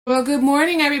Well, good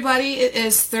morning, everybody. It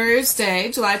is Thursday,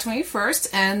 July 21st,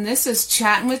 and this is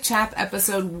Chatting with Chap,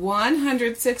 episode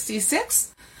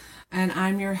 166. And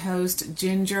I'm your host,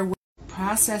 Ginger,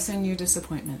 processing your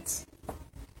disappointments.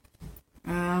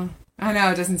 I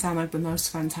know it doesn't sound like the most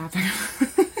fun topic,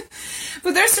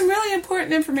 but there's some really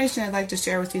important information I'd like to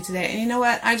share with you today. And you know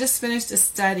what? I just finished a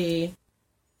study.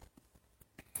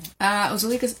 It was a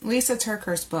Lisa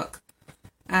TerKeurst's book.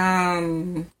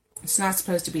 It's Not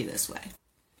Supposed to Be This Way.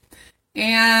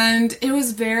 And it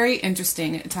was very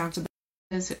interesting. It talked about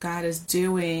what God is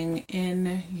doing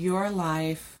in your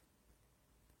life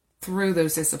through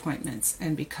those disappointments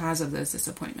and because of those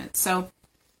disappointments. So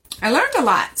I learned a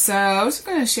lot. So I was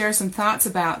going to share some thoughts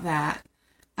about that.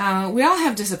 We all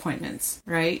have disappointments,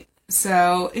 right?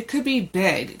 So it could be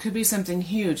big. It could be something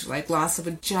huge like loss of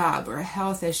a job or a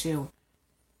health issue,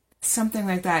 something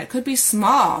like that. It could be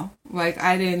small, like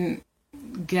I didn't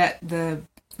get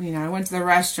I went to the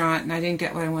restaurant and I didn't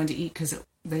get what I wanted to eat because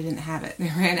they didn't have it. They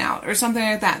ran out or something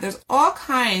like that. There's all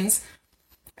kinds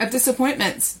of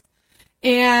disappointments.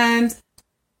 And,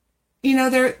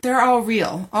 they're all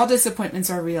real. All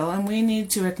disappointments are real. And we need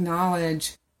to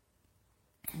acknowledge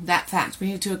that fact.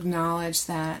 We need to acknowledge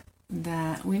that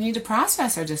we need to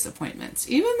process our disappointments,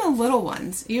 even the little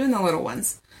ones.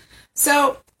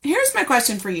 So here's my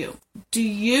question for you. Do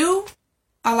you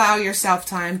allow yourself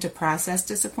time to process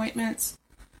disappointments?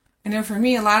 I know for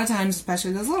me, a lot of times,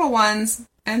 especially those little ones,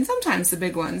 and sometimes the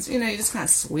big ones, you just kind of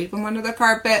sweep them under the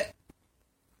carpet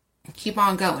and keep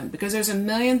on going because there's a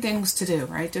million things to do,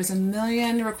 right? There's a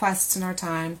million requests in our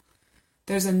time.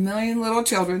 There's a million little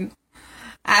children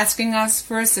asking us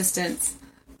for assistance.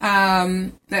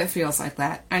 That feels like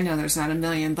that. I know there's not a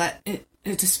million, but it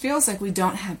just feels like we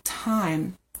don't have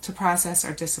time to process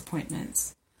our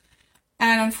disappointments.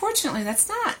 And unfortunately, it's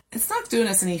not doing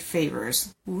us any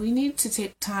favors. We need to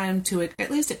take time to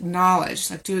at least acknowledge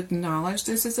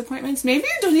those disappointments. Maybe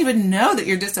you don't even know that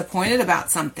you're disappointed about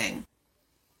something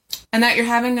and that you're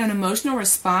having an emotional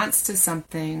response to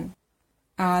something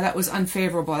that was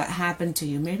unfavorable that happened to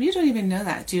you. Maybe you don't even know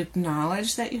that. Do you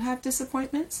acknowledge that you have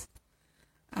disappointments?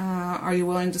 Are you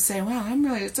willing to say, wow, I'm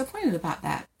really disappointed about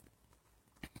that?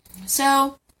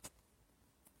 So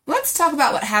let's talk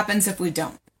about what happens if we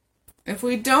don't. If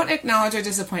we don't acknowledge our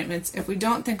disappointments, if we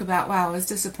don't think about, wow, I was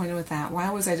disappointed with that.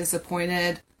 Why was I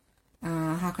disappointed?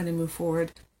 How can I move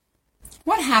forward?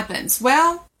 What happens?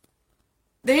 Well,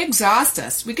 they exhaust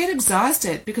us. We get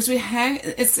exhausted because we hang.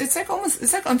 It's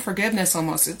like unforgiveness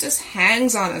almost. It just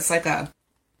hangs on us like a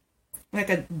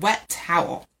wet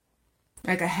towel,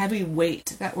 like a heavy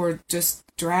weight that we're just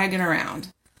dragging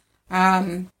around.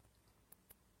 And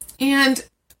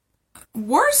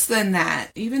worse than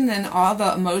that, even than all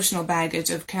the emotional baggage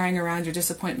of carrying around your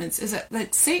disappointments, is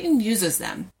that Satan uses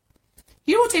them.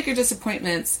 He will take your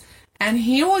disappointments and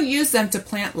he will use them to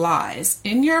plant lies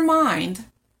in your mind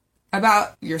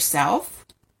about yourself.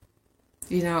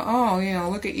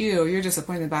 Look at you. You're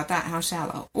disappointed about that. How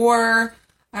shallow. Or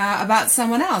about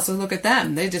someone else. So look at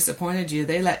them. They disappointed you.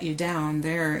 They let you down.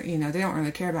 They don't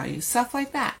really care about you. Stuff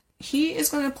like that. He is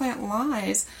going to plant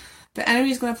lies. The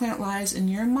enemy is going to plant lies in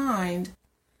your mind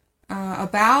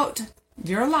about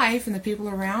your life and the people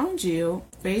around you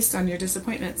based on your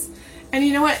disappointments. And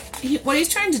you know what? What he's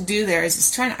trying to do there is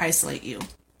he's trying to isolate you.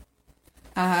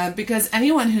 Because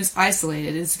anyone who's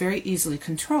isolated is very easily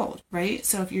controlled, right?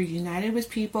 So if you're united with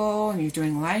people and you're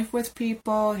doing life with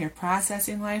people and you're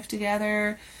processing life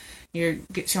together, you're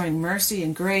showing mercy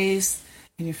and grace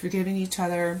and you're forgiving each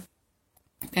other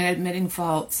and admitting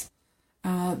faults,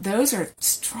 those are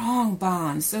strong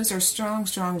bonds. Those are strong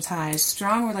ties,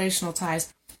 strong relational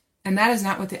ties. And that is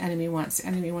not what the enemy wants. The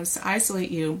enemy wants to isolate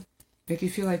you, make you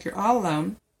feel like you're all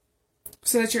alone,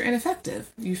 so that you're ineffective.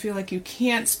 You feel like you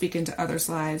can't speak into others'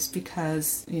 lives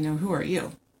because, who are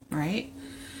you, right?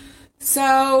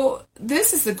 So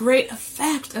this is the great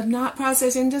effect of not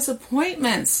processing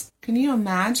disappointments. Can you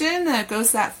imagine that it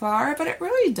goes that far? But it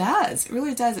really does. It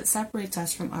really does. It separates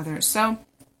us from others. So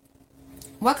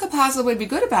what could possibly be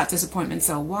good about disappointment?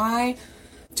 So why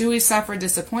do we suffer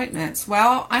disappointments?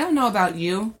 Well, I don't know about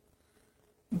you,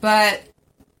 but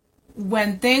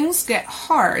when things get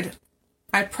hard,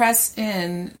 I press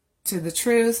in to the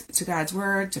truth, to God's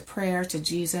word, to prayer, to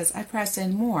Jesus. I press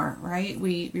in more, right?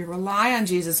 We rely on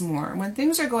Jesus more. When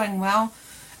things are going well,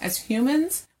 as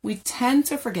humans, we tend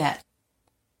to forget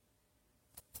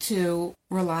to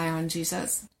rely on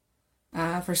Jesus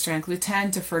for strength. We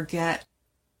tend to forget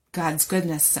God's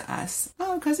goodness to us.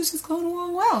 Oh, because it's just going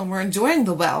along well, and we're enjoying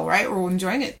the well, right? We're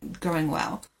enjoying it going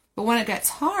well. But when it gets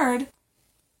hard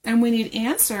and we need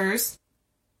answers,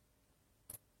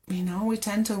 we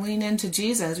tend to lean into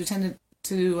Jesus. We tend to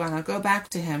to go back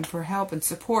to him for help and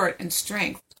support and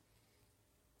strength.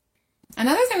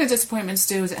 Another thing that disappointments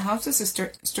do is it helps us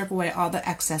to strip away all the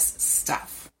excess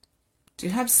stuff. Do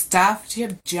you have stuff? Do you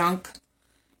have junk?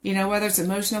 You know, whether it's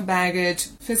emotional baggage,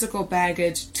 physical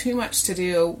baggage, too much to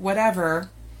do, whatever.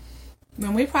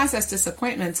 When we process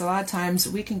disappointments, a lot of times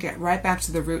we can get right back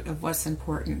to the root of what's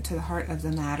important, to the heart of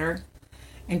the matter,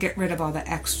 and get rid of all the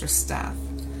extra stuff.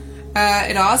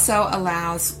 It also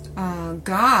allows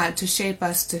God to shape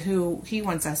us to who He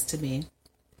wants us to be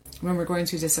when we're going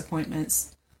through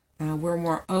disappointments. We're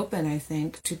more open, I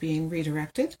think, to being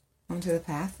redirected onto the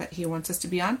path that He wants us to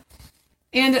be on.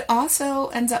 And it also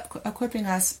ends up equipping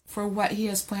us for what He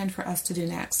has planned for us to do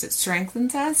next. It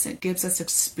strengthens us. It gives us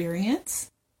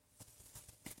experience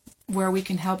where we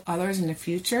can help others in the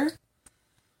future.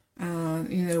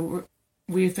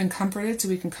 We've been comforted so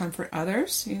we can comfort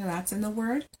others. That's in the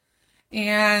Word.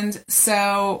 And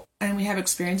we have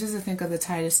experiences. I think of the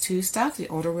Titus 2 stuff. The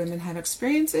older women have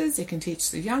experiences. They can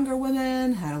teach the younger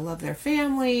women how to love their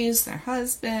families, their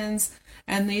husbands,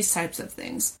 and these types of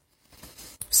things.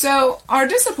 So our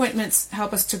disappointments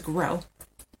help us to grow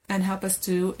and help us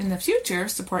to, in the future,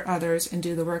 support others and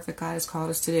do the work that God has called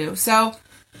us to do. So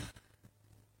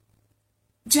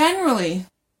generally,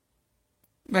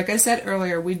 like I said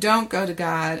earlier, we don't go to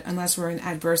God unless we're in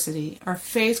adversity. Our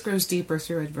faith grows deeper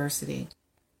through adversity.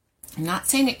 I'm not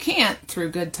saying it can't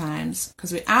through good times,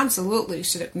 because we absolutely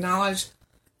should acknowledge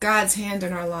God's hand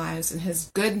in our lives and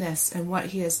His goodness and what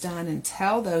He has done and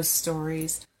tell those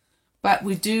stories. But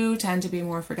we do tend to be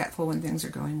more forgetful when things are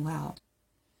going well.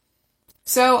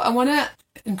 So I want to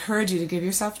encourage you to give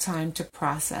yourself time to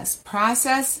process.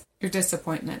 Process your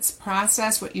disappointments.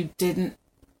 Process what you didn't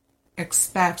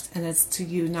expect and it's to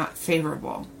you not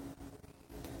favorable.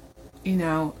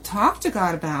 Talk to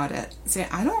God about it. Say,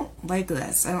 I don't like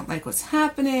this. I don't like what's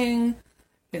happening.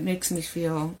 It makes me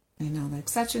feel, like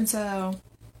such and so.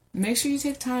 Make sure you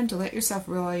take time to let yourself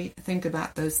really think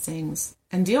about those things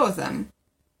and deal with them.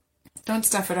 Don't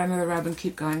stuff it under the rug and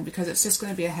keep going, because it's just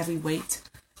going to be a heavy weight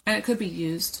and it could be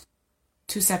used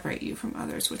to separate you from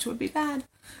others, which would be bad.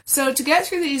 So to get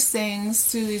through these things,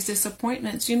 through these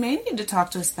disappointments, you may need to talk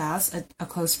to a spouse, a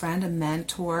close friend, a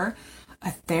mentor,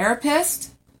 a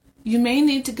therapist. You may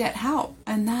need to get help,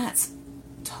 and that's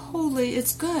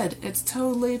it's good. It's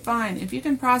totally fine. If you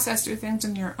can process through things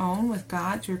on your own with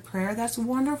God through prayer, that's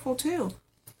wonderful too.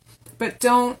 But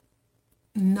don't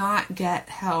not get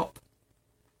help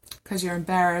because you're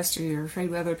embarrassed or you're afraid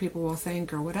what other people will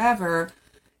think or whatever.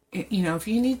 If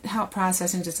you need help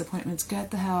processing disappointments,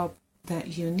 get the help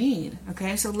that you need.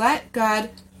 Okay, so let God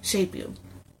shape you.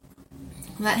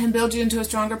 Let Him build you into a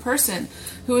stronger person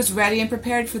who is ready and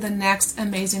prepared for the next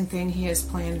amazing thing He has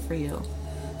planned for you.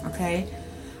 Okay,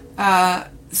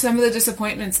 some of the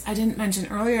disappointments I didn't mention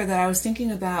earlier that I was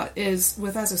thinking about is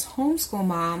with us as homeschool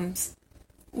moms.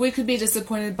 We could be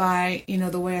disappointed by,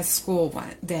 the way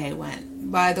a day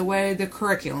went, by the way the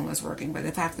curriculum was working, by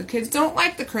the fact that kids don't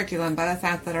like the curriculum, by the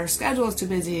fact that our schedule is too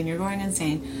busy and you're going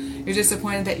insane. You're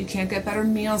disappointed that you can't get better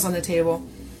meals on the table.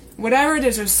 Whatever it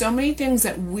is, there's so many things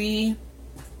that we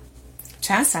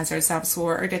chastise ourselves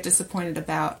for or get disappointed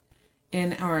about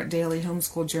in our daily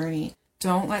homeschool journey.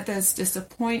 Don't let those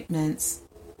disappointments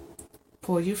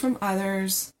pull you from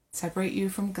others, separate you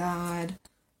from God.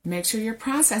 Make sure you're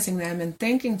processing them and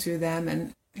thinking through them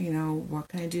and, what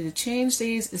can I do to change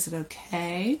these? Is it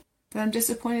okay that I'm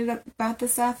disappointed about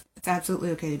this stuff? It's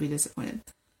absolutely okay to be disappointed.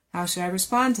 How should I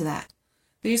respond to that?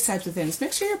 These types of things.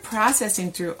 Make sure you're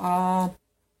processing through all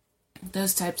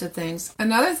those types of things.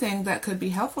 Another thing that could be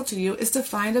helpful to you is to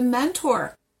find a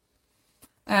mentor.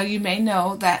 You may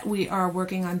know that we are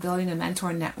working on building a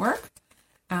mentor network.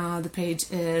 The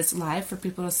page is live for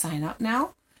people to sign up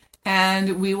now.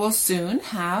 And we will soon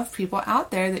have people out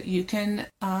there that you can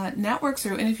network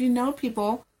through. And if you know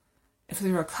people, if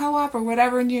they're a co-op or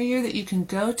whatever near you that you can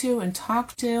go to and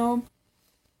talk to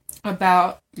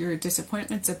about your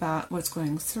disappointments, about what's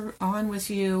going on with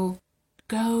you,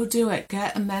 go do it.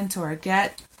 Get a mentor.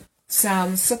 Get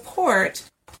some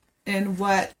support in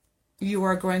what you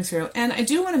are going through. And I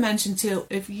do want to mention too,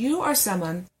 if you are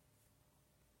someone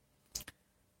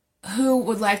who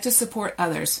would like to support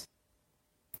others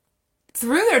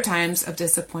through their times of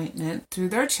disappointment, through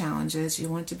their challenges, you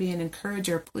want to be an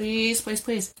encourager, please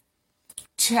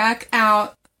check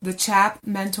out the CHAP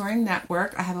Mentoring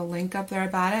Network. I have a link up there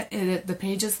about it. The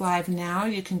page is live now.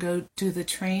 You can go do the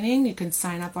training. You can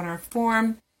sign up on our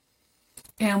form.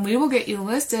 And we will get you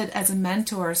listed as a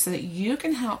mentor so that you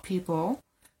can help people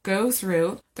go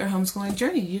through their homeschooling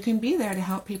journey. You can be there to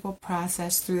help people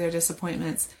process through their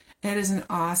disappointments. It is an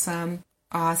awesome,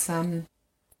 awesome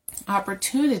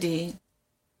opportunity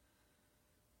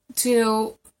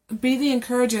to be the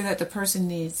encourager that the person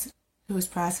needs who is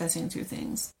processing through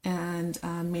things, and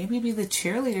maybe be the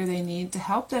cheerleader they need to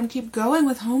help them keep going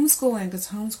with homeschooling, because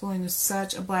homeschooling is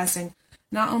such a blessing,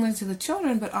 not only to the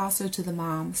children, but also to the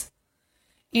moms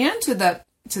and to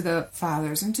the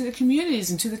fathers and to the communities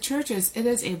and to the churches. It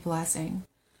is a blessing.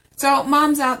 So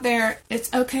moms out there,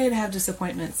 it's okay to have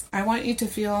disappointments. I want you to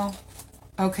feel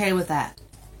okay with that.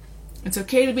 It's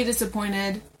okay to be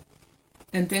disappointed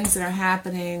in things that are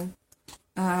happening.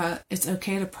 It's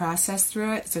okay to process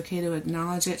through it. It's okay to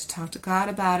acknowledge it, to talk to God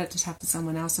about it, to talk to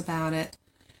someone else about it.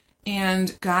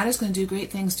 And God is going to do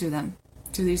great things through them,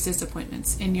 through these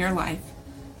disappointments in your life.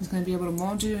 He's going to be able to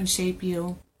mold you and shape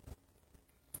you,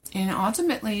 and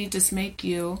ultimately just make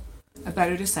you a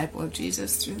better disciple of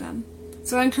Jesus through them.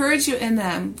 So I encourage you in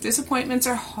them. Disappointments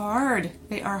are hard.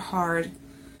 They are hard.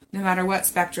 No matter what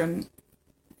spectrum,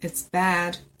 it's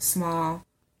bad, small.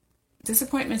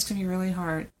 Disappointments can be really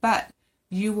hard, but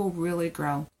you will really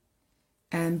grow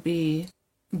and be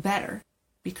better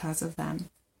because of them.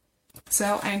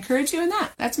 So I encourage you in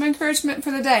that. That's my encouragement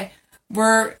for the day.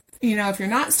 If you're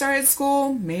not started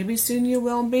school, maybe soon you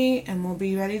will be, and we'll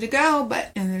be ready to go,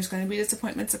 and there's going to be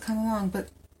disappointments that come along, but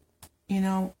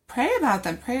pray about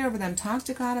them, pray over them, talk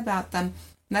to God about them,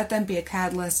 let them be a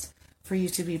catalyst for you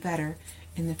to be better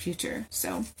in the future.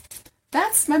 So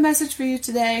that's my message for you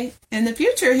today. In the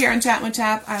future, here on Chat with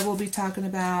Chap, I will be talking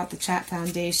about the Chat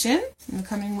Foundation in the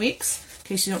coming weeks. In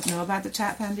case you don't know about the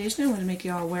Chat Foundation, I want to make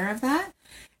you all aware of that.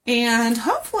 And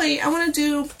hopefully, I want to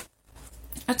do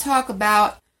a talk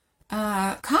about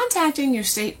contacting your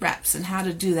state reps and how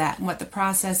to do that, and what the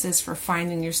process is for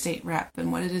finding your state rep,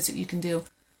 and what it is that you can do,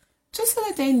 just so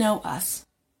that they know us,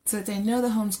 so that they know the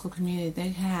homeschool community. They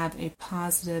have a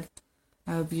positive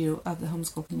view of the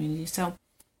homeschool community. So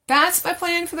that's my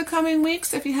plan for the coming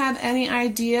weeks. If you have any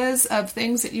ideas of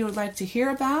things that you would like to hear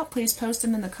about, please post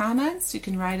them in the comments. You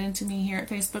can write into me here at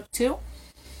Facebook too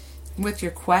with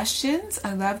your questions.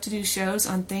 I love to do shows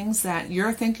on things that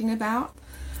you're thinking about.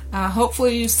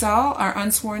 Hopefully you saw our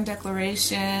unsworn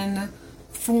declaration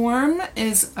form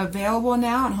is available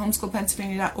now on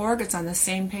homeschoolpennsylvania.org. It's on the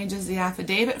same page as the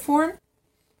affidavit form.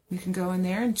 You can go in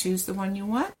there and choose the one you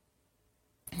want.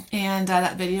 And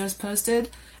that video is posted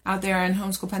out there in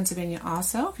Homeschool Pennsylvania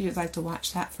also, if you'd like to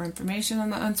watch that for information on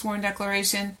the unsworn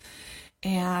declaration.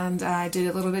 And I did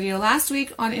a little video last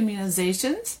week on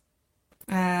immunizations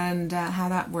and how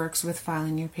that works with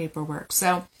filing your paperwork.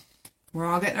 So we're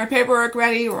all getting our paperwork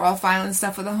ready. We're all filing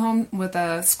stuff with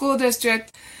a school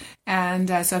district. And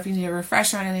so if you need a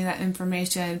refresher on any of that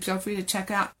information, feel free to check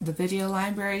out the video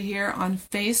library here on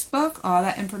Facebook. All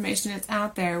that information is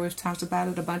out there. We've talked about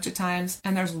it a bunch of times,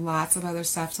 and there's lots of other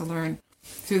stuff to learn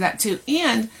through that too.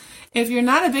 And if you're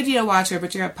not a video watcher,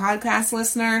 but you're a podcast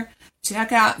listener,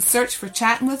 search for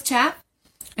Chatting with Chap,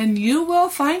 and you will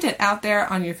find it out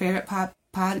there on your favorite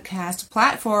podcast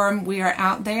platform. We are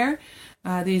out there.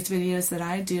 These videos that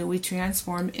I do, we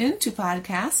transform into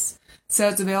podcasts. So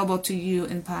it's available to you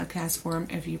in podcast form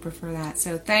if you prefer that.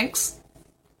 So thanks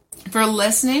for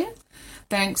listening.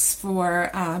 Thanks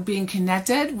for being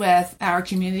connected with our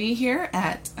community here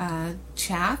at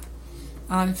CHAP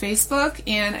on Facebook.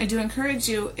 And I do encourage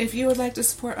you, if you would like to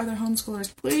support other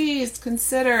homeschoolers, please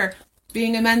consider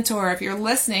being a mentor. If you're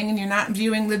listening and you're not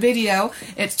viewing the video,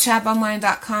 it's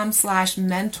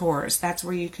chaponline.com/mentors. That's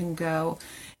where you can go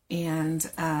and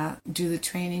do the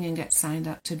training and get signed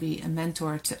up to be a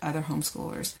mentor to other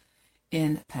homeschoolers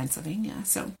in Pennsylvania.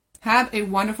 So have a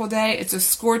wonderful day. It's a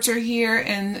scorcher here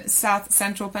in South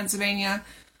Central Pennsylvania.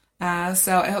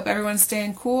 So I hope everyone's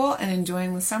staying cool and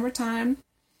enjoying the summertime.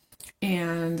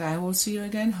 And I will see you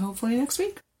again hopefully next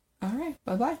week. All right.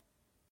 Bye-bye.